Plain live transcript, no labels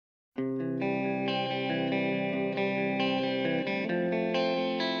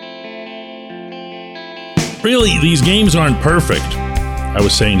Really, these games aren't perfect. I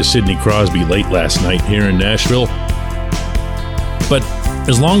was saying to Sidney Crosby late last night here in Nashville. But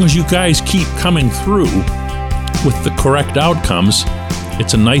as long as you guys keep coming through with the correct outcomes,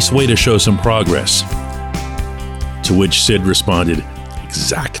 it's a nice way to show some progress. To which Sid responded,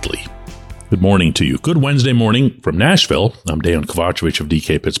 exactly. Good morning to you. Good Wednesday morning from Nashville. I'm Dan Kovacevic of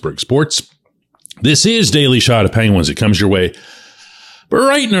DK Pittsburgh Sports. This is Daily Shot of Penguins. It comes your way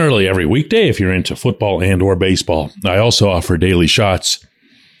bright and early every weekday if you're into football and or baseball. I also offer daily shots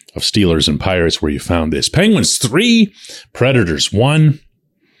of Steelers and Pirates where you found this. Penguins 3, Predators 1.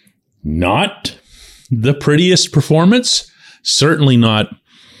 Not the prettiest performance. Certainly not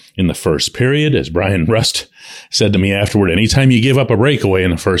in the first period. As Brian Rust said to me afterward, anytime you give up a breakaway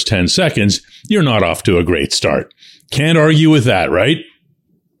in the first 10 seconds, you're not off to a great start. Can't argue with that, right?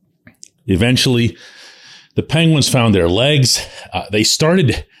 Eventually, the Penguins found their legs. They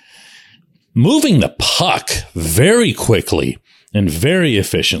started moving the puck very quickly and very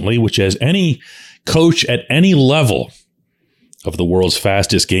efficiently, which, as any coach at any level of the world's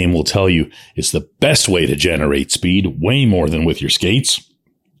fastest game will tell you, is the best way to generate speed, way more than with your skates.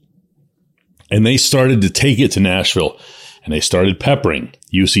 And they started to take it to Nashville, and they started peppering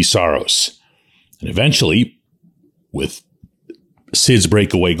UC Saros. And eventually, with Sid's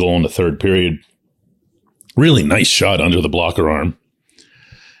breakaway goal in the third period, really nice shot under the blocker arm,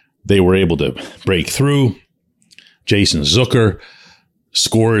 they were able to break through. Jason Zucker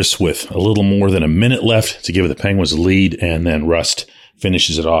scores with a little more than a minute left to give the Penguins a lead, and then Rust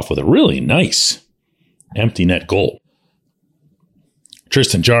finishes it off with a really nice empty net goal.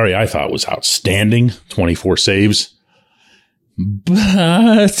 Tristan Jarry, I thought, was outstanding, 24 saves.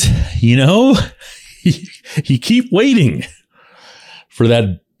 But, you keep waiting for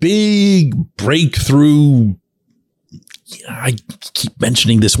that big breakthrough. I keep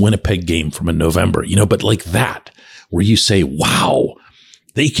mentioning this Winnipeg game from in November, but like that, where you say, wow,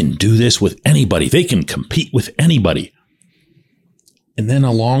 they can do this with anybody. They can compete with anybody. And then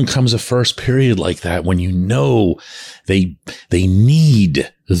along comes a first period like that when they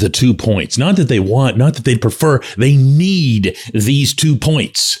need the 2 points. Not that they want, not that they prefer. They need these 2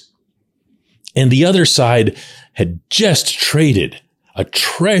 points. And the other side had just traded a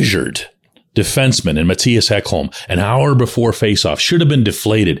treasured defenseman in Matthias Ekholm an hour before faceoff. Should have been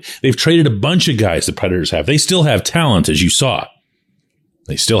deflated. They've traded a bunch of guys the Predators have. They still have talent, as you saw.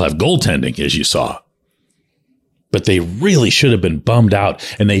 They still have goaltending, as you saw. But they really should have been bummed out,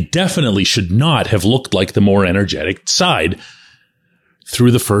 and they definitely should not have looked like the more energetic side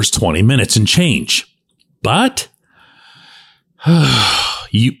through the first 20 minutes and change. But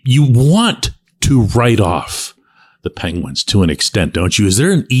you want to write off the Penguins to an extent, don't you? Is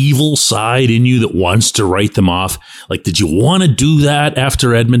there an evil side in you that wants to write them off? Like, did you want to do that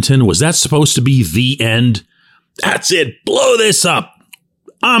after Edmonton? Was that supposed to be the end? That's it. Blow this up.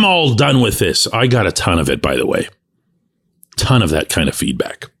 I'm all done with this. I got a ton of it, by the way. Ton of that kind of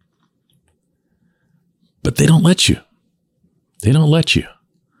feedback. But they don't let you. They don't let you.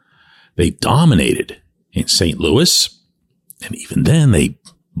 They dominated in St. Louis, and even then they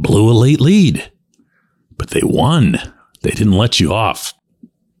blew a late lead. But they won. They didn't let you off.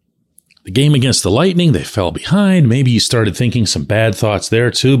 The game against the Lightning, they fell behind. Maybe you started thinking some bad thoughts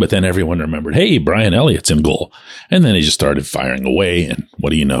there too, but then everyone remembered, hey, Brian Elliott's in goal. And then they just started firing away, and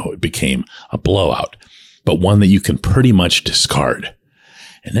what do you know? It became a blowout, but one that you can pretty much discard.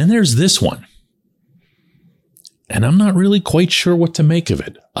 And then there's this one. And I'm not really quite sure what to make of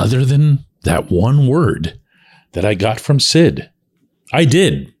it, other than that one word that I got from Sid. I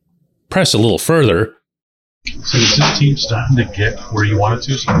did press a little further. So is this team starting to get where you wanted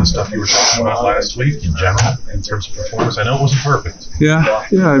to? Some of the stuff you were talking about last week in general, in terms of performance? I know it wasn't perfect. Yeah.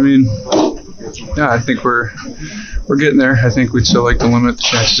 I think we're getting there. I think we'd still like to limit the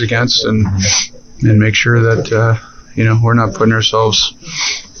chances against and make sure that we're not putting ourselves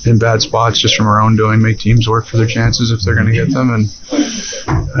in bad spots just from our own doing. Make teams work for their chances if they're going to get them. And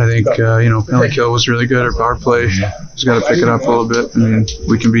I think penalty kill was really good. Our power play has got to pick it up a little bit. I mean,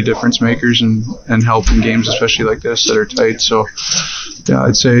 we can be difference makers and help in games, especially like this, that are tight. So yeah,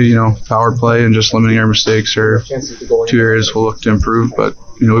 I'd say power play and just limiting our mistakes are 2 areas we'll look to improve. But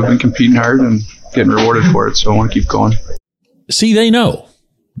we've been competing hard and getting rewarded for it. So I want to keep going. See, they know.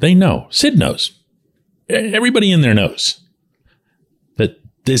 They know. Sid knows. Everybody in there knows that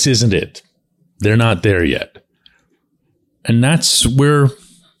this isn't it. They're not there yet. And that's where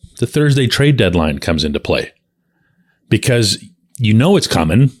the Thursday trade deadline comes into play. Because it's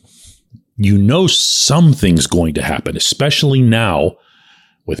coming. Something's going to happen, especially now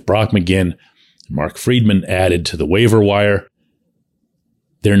with Brock McGinn and Mark Friedman added to the waiver wire.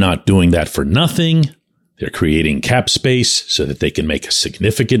 They're not doing that for nothing. They're creating cap space so that they can make a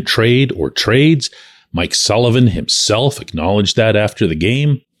significant trade or trades. Mike Sullivan himself acknowledged that after the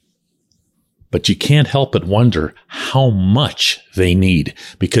game. But you can't help but wonder how much they need,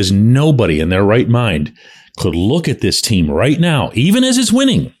 because nobody in their right mind could look at this team right now, even as it's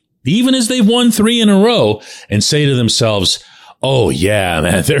winning, even as they've won 3 in a row, and say to themselves, oh yeah,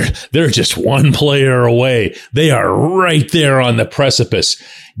 man, they're just one player away. They are right there on the precipice.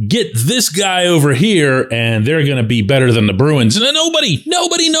 Get this guy over here and they're going to be better than the Bruins. And nobody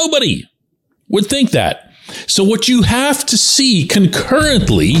would think that. So what you have to see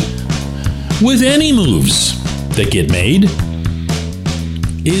concurrently with any moves that get made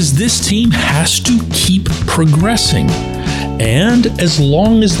is this team has to keep progressing. And as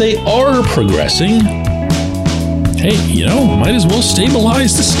long as they are progressing, hey, might as well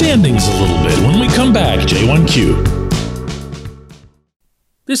stabilize the standings a little bit. When we come back, J1Q.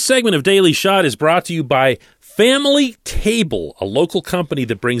 This segment of Daily Shot is brought to you by Family Table, a local company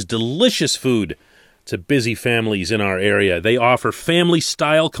that brings delicious food to busy families in our area. They offer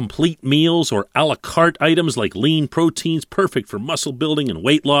family-style complete meals or a la carte items like lean proteins, perfect for muscle building and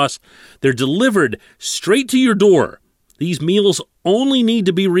weight loss. They're delivered straight to your door. These meals only need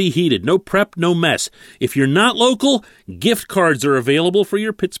to be reheated. No prep, no mess. If you're not local, gift cards are available for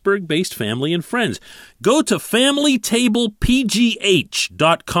your Pittsburgh-based family and friends. Go to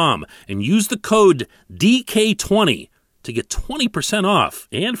FamilyTablePGH.com and use the code DK20 to get 20% off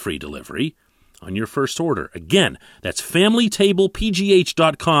and free delivery on your first order. Again, that's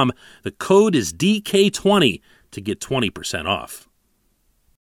FamilyTablePGH.com. The code is DK20 to get 20% off.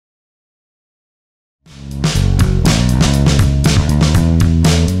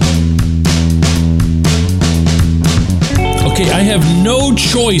 Okay, I have no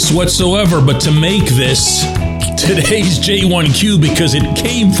choice whatsoever but to make this today's J1Q because it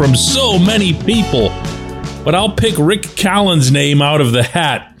came from so many people. But I'll pick Rick Callen's name out of the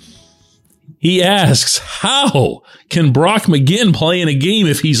hat. He asks, how can Brock McGinn play in a game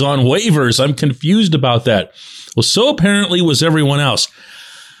if he's on waivers? I'm confused about that. Well, so apparently was everyone else.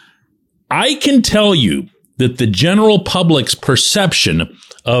 I can tell you that the general public's perception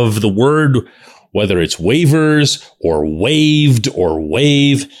of the word, whether it's waivers or waived or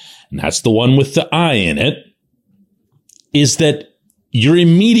waive, and that's the one with the I in it, is that you're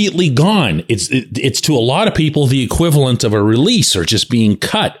immediately gone. It's to a lot of people the equivalent of a release or just being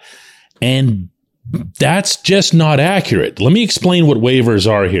cut. And that's just not accurate. Let me explain what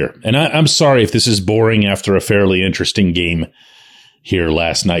waivers are here. And I'm sorry if this is boring after a fairly interesting game here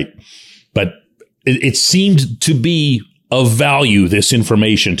last night, but it seemed to be of value, this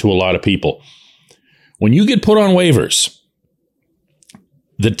information, to a lot of people. When you get put on waivers,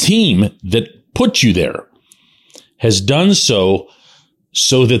 the team that put you there has done so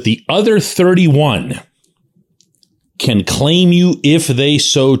that the other 31 can claim you if they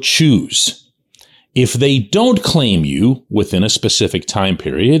so choose. If they don't claim you within a specific time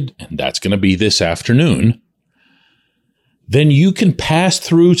period, and that's going to be this afternoon, then you can pass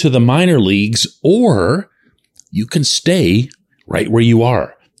through to the minor leagues or you can stay right where you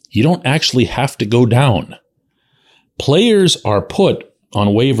are. You don't actually have to go down. Players are put on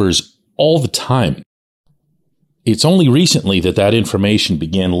waivers all the time. It's only recently that information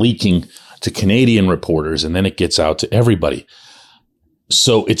began leaking to Canadian reporters, and then it gets out to everybody.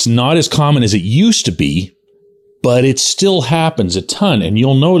 So it's not as common as it used to be, but it still happens a ton. And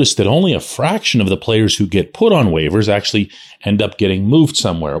you'll notice that only a fraction of the players who get put on waivers actually end up getting moved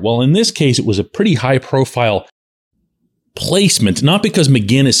somewhere. Well, in this case, it was a pretty high-profile placement, not because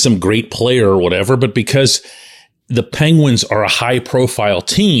McGinn is some great player or whatever, but because the Penguins are a high-profile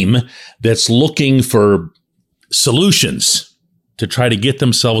team that's looking for solutions to try to get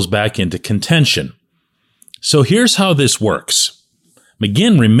themselves back into contention. So here's how this works.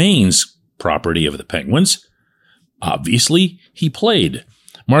 McGinn remains property of the Penguins. Obviously, he played.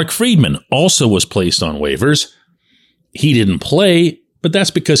 Mark Friedman also was placed on waivers. He didn't play, but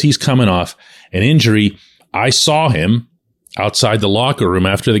that's because he's coming off an injury. I saw him outside the locker room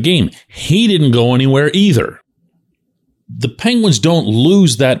after the game. He didn't go anywhere either. The Penguins don't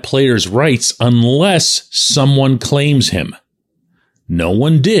lose that player's rights unless someone claims him. No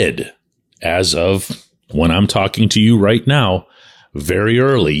one did, as of when I'm talking to you right now, very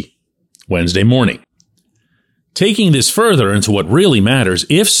early Wednesday morning. Taking this further into what really matters,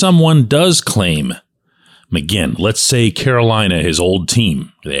 if someone does claim McGinn, let's say Carolina, his old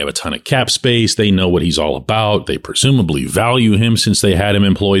team, they have a ton of cap space, they know what he's all about, they presumably value him since they had him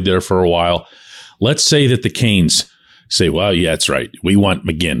employed there for a while. Let's say that the Canes say, well, yeah, that's right, we want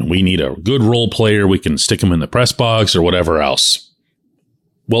McGinn, we need a good role player, we can stick him in the press box or whatever else.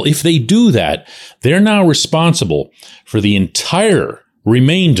 Well, if they do that, they're now responsible for the entire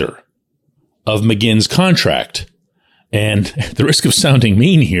remainder of McGinn's contract. And at the risk of sounding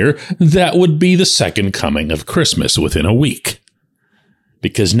mean here, that would be the second coming of Christmas within a week.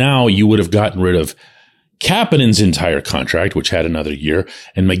 Because now you would have gotten rid of Kapanen's entire contract, which had another year,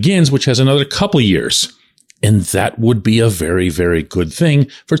 and McGinn's, which has another couple years. And that would be a very, very good thing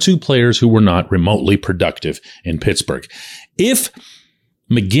for two players who were not remotely productive in Pittsburgh. If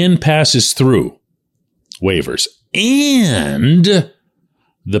McGinn passes through waivers and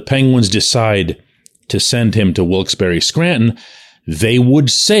the Penguins decide to send him to Wilkes-Barre Scranton, they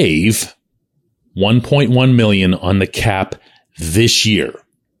would save $1.1 million on the cap this year.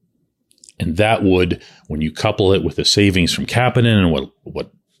 And that would, when you couple it with the savings from Kapanen and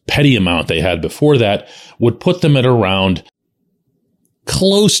what petty amount they had before that, would put them at around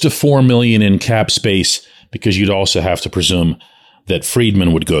close to $4 million in cap space, because you'd also have to presume that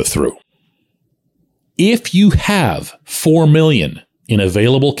Friedman would go through. If you have $4 million in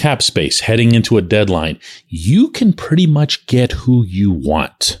available cap space heading into a deadline, you can pretty much get who you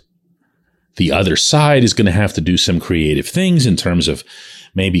want. The other side is going to have to do some creative things in terms of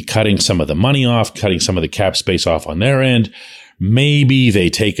maybe cutting some of the money off, cutting some of the cap space off on their end. Maybe they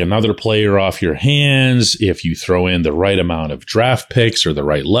take another player off your hands if you throw in the right amount of draft picks or the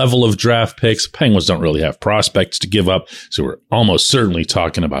right level of draft picks. Penguins don't really have prospects to give up, so we're almost certainly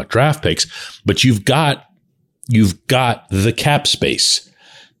talking about draft picks. But you've got the cap space.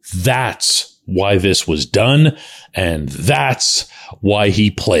 That's why this was done, and that's why he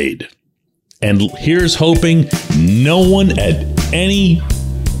played. And here's hoping no one at any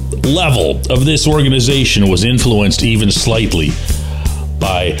level of this organization was influenced even slightly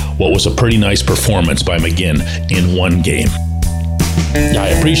by what was a pretty nice performance by McGinn in one game.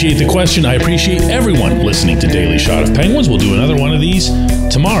 I appreciate the question. I appreciate everyone listening to Daily Shot of Penguins. We'll do another one of these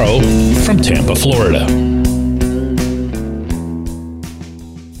tomorrow from Tampa, Florida.